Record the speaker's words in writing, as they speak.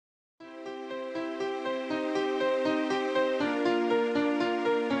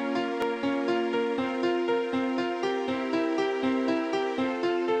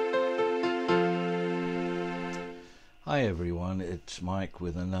Hi everyone, it's Mike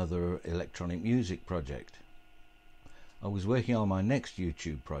with another electronic music project. I was working on my next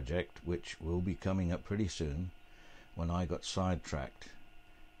YouTube project, which will be coming up pretty soon, when I got sidetracked,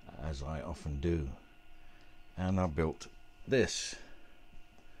 as I often do, and I built this.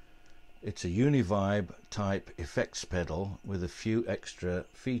 It's a Univibe type effects pedal with a few extra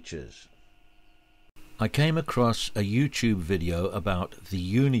features. I came across a YouTube video about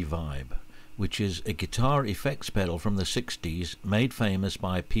the Univibe, which is a guitar effects pedal from the 60s made famous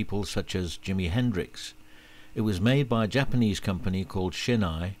by people such as Jimi Hendrix. It was made by a Japanese company called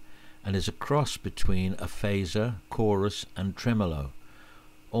Schematics and is a cross between a phaser, chorus and tremolo,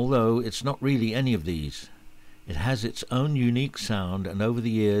 although it's not really any of these. It has its own unique sound, and over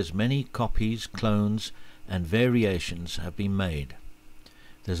the years many copies, clones and variations have been made.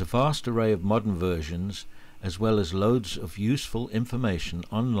 There's a vast array of modern versions, as well as loads of useful information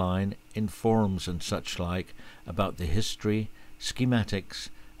online in forums and such like about the history, schematics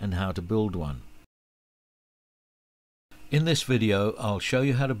and how to build one. In this video I'll show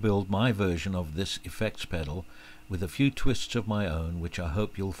you how to build my version of this effects pedal with a few twists of my own, which I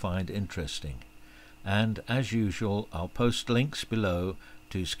hope you'll find interesting. And as usual, I'll post links below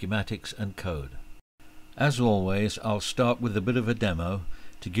to schematics and code. As always, I'll start with a bit of a demo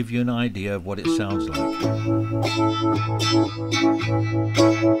to give you an idea of what it sounds like.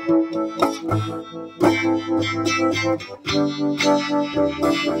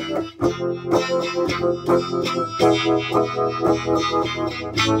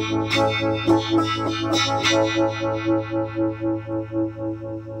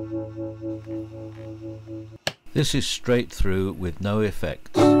 This is straight through with no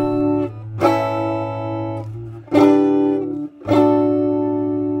effects.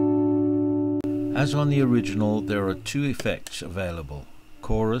 As on the original, there are two effects available: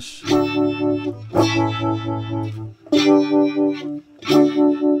 chorus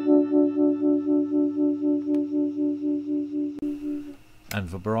and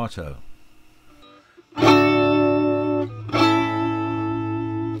vibrato.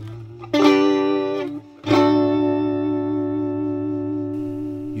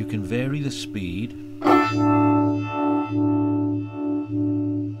 You can vary the speed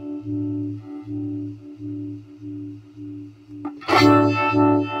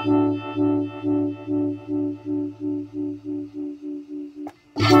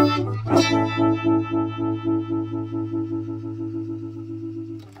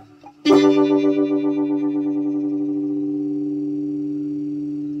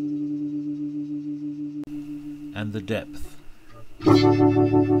and the depth.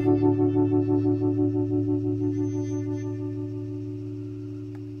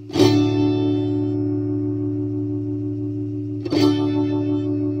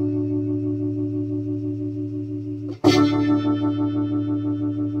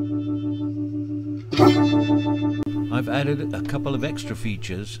 I've added a couple of extra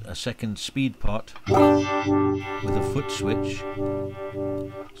features: a second speed pot with a foot switch,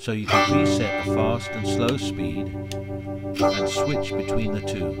 so you can reset the fast and slow speed and switch between the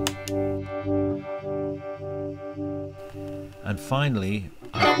two. And finally,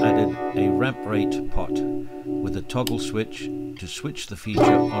 I've added a ramp rate pot with a toggle switch to switch the feature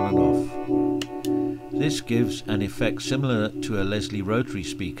on and off. This gives an effect similar to a Leslie rotary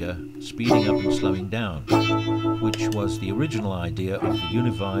speaker, speeding up and slowing down, which was the original idea of the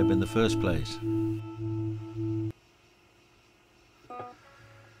Univibe in the first place.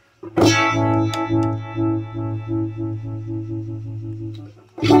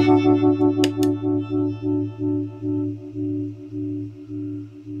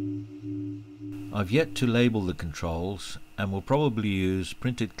 I've yet to label the controls and will probably use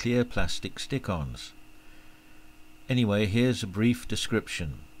printed clear plastic stick-ons. Anyway, here's a brief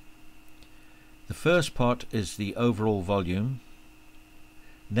description. The first pot is the overall volume,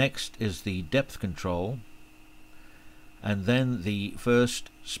 next is the depth control, and then the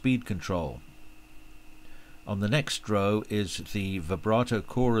first speed control. On the next row is the vibrato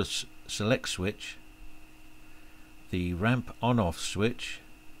chorus select switch, the ramp on-off switch,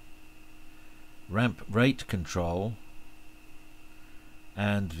 ramp rate control,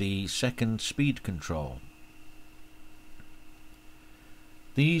 and the second speed control.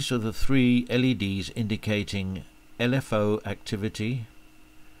 These are the three LEDs indicating LFO activity,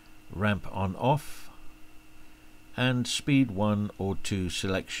 ramp on-off, and speed 1 or 2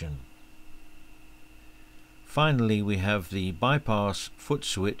 selection. Finally, we have the bypass foot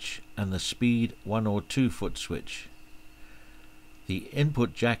switch and the speed 1 or 2 foot switch. The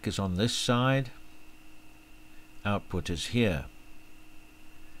input jack is on this side, output is here.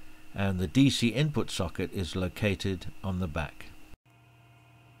 and the DC input socket is located on the back.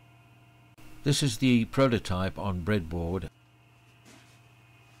 This is the prototype on breadboard.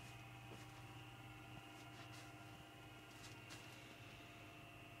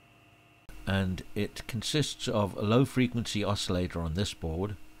 And it consists of a low frequency oscillator on this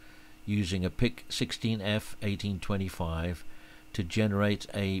board, using a PIC 16F1825 to generate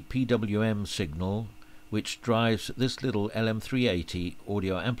a PWM signal which drives this little LM380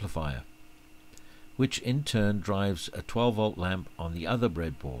 audio amplifier, which in turn drives a 12-volt lamp on the other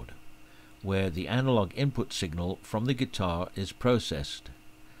breadboard, where the analog input signal from the guitar is processed.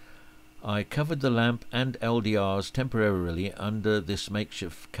 I covered the lamp and LDRs temporarily under this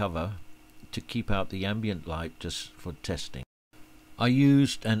makeshift cover to keep out the ambient light just for testing. I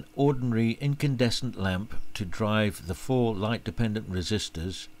used an ordinary incandescent lamp to drive the 4 light-dependent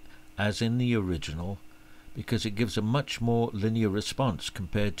resistors, as in the original, because it gives a much more linear response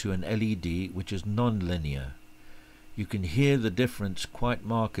compared to an LED which is non-linear. You can hear the difference quite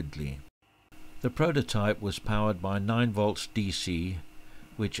markedly. The prototype was powered by 9 volts DC,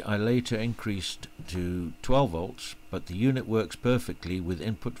 which I later increased to 12 volts, but the unit works perfectly with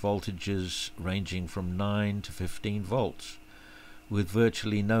input voltages ranging from 9 to 15 volts, with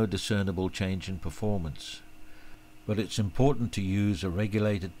virtually no discernible change in performance. But it's important to use a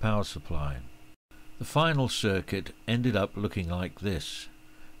regulated power supply. The final circuit ended up looking like this,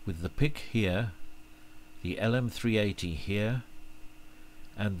 with the PIC here, the LM380 here,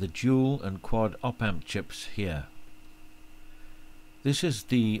 and the dual and quad op-amp chips here. This is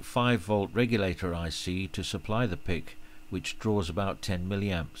the 5-volt regulator IC to supply the PIC, which draws about 10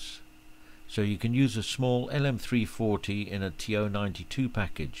 milliamps. So you can use a small LM340 in a TO92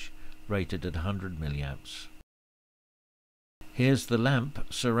 package, rated at 100 milliamps. Here's the lamp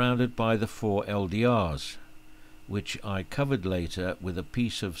surrounded by the 4 LDRs, which I covered later with a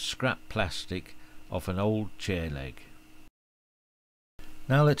piece of scrap plastic off an old chair leg.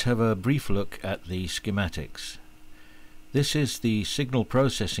 Now let's have a brief look at the schematics. This is the signal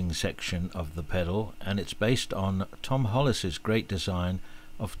processing section of the pedal, and it's based on Tom Hollis's great design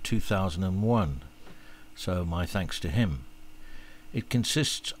of 2001, so my thanks to him. It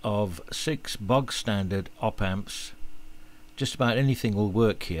consists of 6 bog standard op-amps. Just about anything will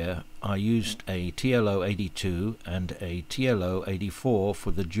work here. I used a TLO82 and a TLO84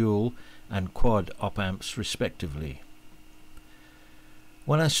 for the dual and quad op-amps respectively.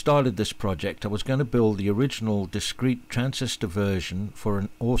 When I started this project, I was going to build the original discrete transistor version for an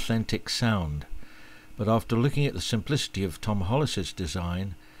authentic sound, but after looking at the simplicity of Tom Hollis's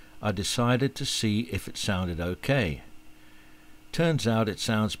design, I decided to see if it sounded okay. Turns out it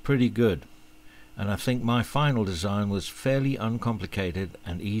sounds pretty good, and I think my final design was fairly uncomplicated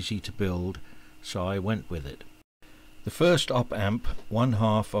and easy to build, so I went with it. The first op-amp,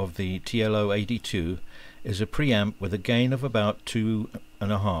 1/2 of the TLO82, is a preamp with a gain of about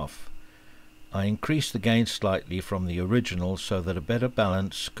 2.5. I increased the gain slightly from the original so that a better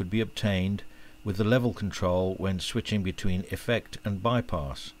balance could be obtained with the level control when switching between effect and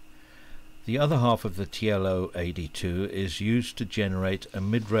bypass. The other half of the TLO82 is used to generate a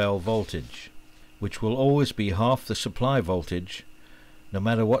mid-rail voltage, which will always be half the supply voltage, no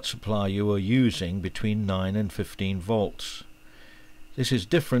matter what supply you are using, between 9 and 15 volts. This is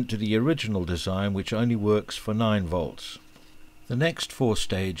different to the original design, which only works for 9 volts. The next 4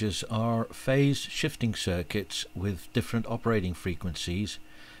 stages are phase shifting circuits with different operating frequencies,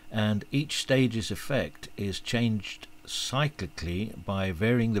 and each stage's effect is changed cyclically by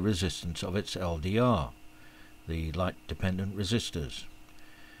varying the resistance of its LDR, the light-dependent resistors.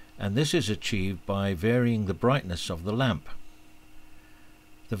 And this is achieved by varying the brightness of the lamp.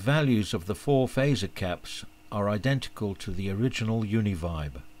 The values of the 4 phaser caps are identical to the original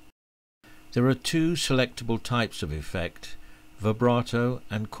Univibe. There are 2 selectable types of effect, vibrato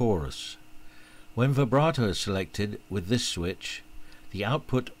and chorus. When vibrato is selected with this switch, the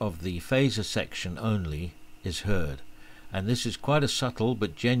output of the phaser section only is heard, and this is quite a subtle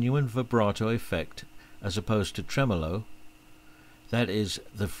but genuine vibrato effect as opposed to tremolo. That is,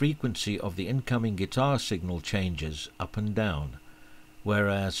 the frequency of the incoming guitar signal changes up and down,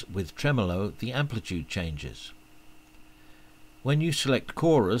 whereas with tremolo the amplitude changes. When you select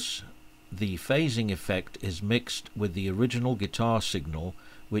chorus, the phasing effect is mixed with the original guitar signal,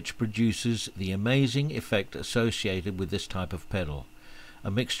 which produces the amazing effect associated with this type of pedal, a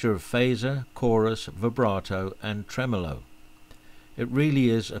mixture of phaser, chorus, vibrato and tremolo. It really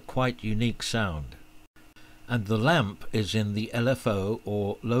is a quite unique sound. And the lamp is in the LFO,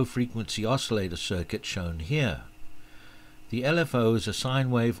 or low frequency oscillator circuit, shown here. The LFO is a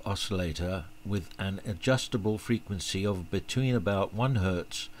sine wave oscillator with an adjustable frequency of between about 1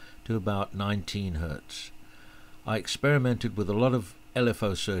 Hz to about 19 Hz. I experimented with a lot of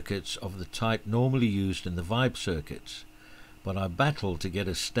LFO circuits of the type normally used in the Vibe circuits, but I battled to get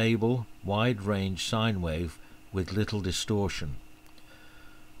a stable, wide-range sine wave with little distortion.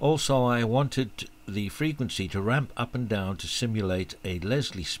 Also, I wanted the frequency to ramp up and down to simulate a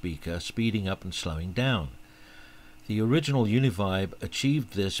Leslie speaker speeding up and slowing down. The original Univibe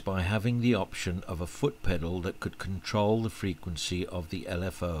achieved this by having the option of a foot pedal that could control the frequency of the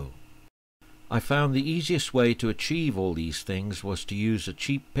LFO. I found the easiest way to achieve all these things was to use a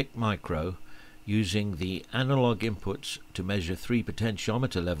cheap PIC micro, using the analog inputs to measure 3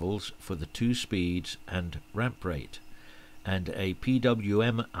 potentiometer levels for the 2 speeds and ramp rate, and a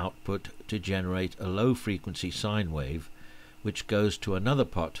PWM output to generate a low frequency sine wave, which goes to another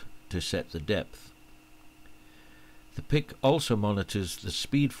pot to set the depth. The PIC also monitors the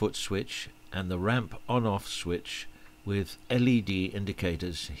speed foot switch and the ramp on-off switch with LED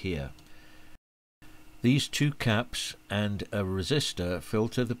indicators here. These 2 caps and a resistor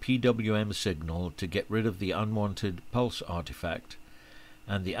filter the PWM signal to get rid of the unwanted pulse artifact,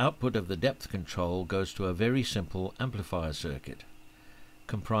 and the output of the depth control goes to a very simple amplifier circuit,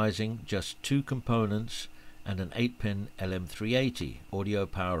 comprising just 2 components and an 8-pin LM380 audio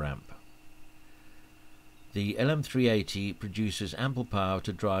power amp. The LM380 produces ample power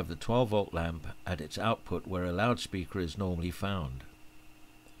to drive the 12-volt lamp at its output where a loudspeaker is normally found.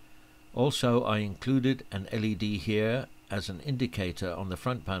 Also, I included an LED here as an indicator on the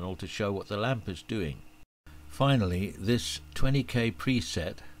front panel to show what the lamp is doing. Finally, this 20K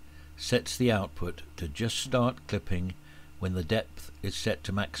preset sets the output to just start clipping when the depth is set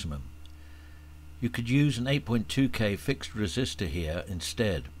to maximum. You could use an 8.2K fixed resistor here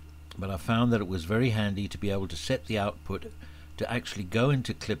instead, but I found that it was very handy to be able to set the output to actually go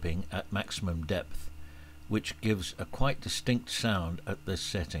into clipping at maximum depth, which gives a quite distinct sound at this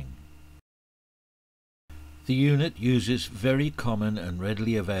setting. The unit uses very common and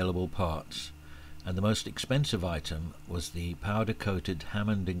readily available parts, and the most expensive item was the powder-coated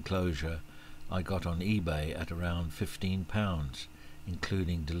Hammond enclosure I got on eBay at around £15,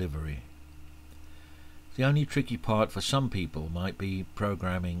 including delivery. The only tricky part for some people might be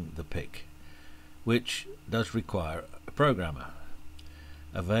programming the PIC, which does require a programmer.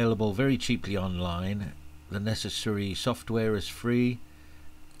 Available very cheaply online, the necessary software is free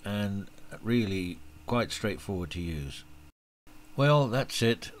and really quite straightforward to use. Well, that's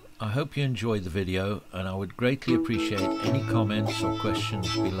it. I hope you enjoyed the video, and I would greatly appreciate any comments or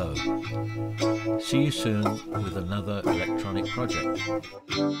questions below. See you soon with another electronic project.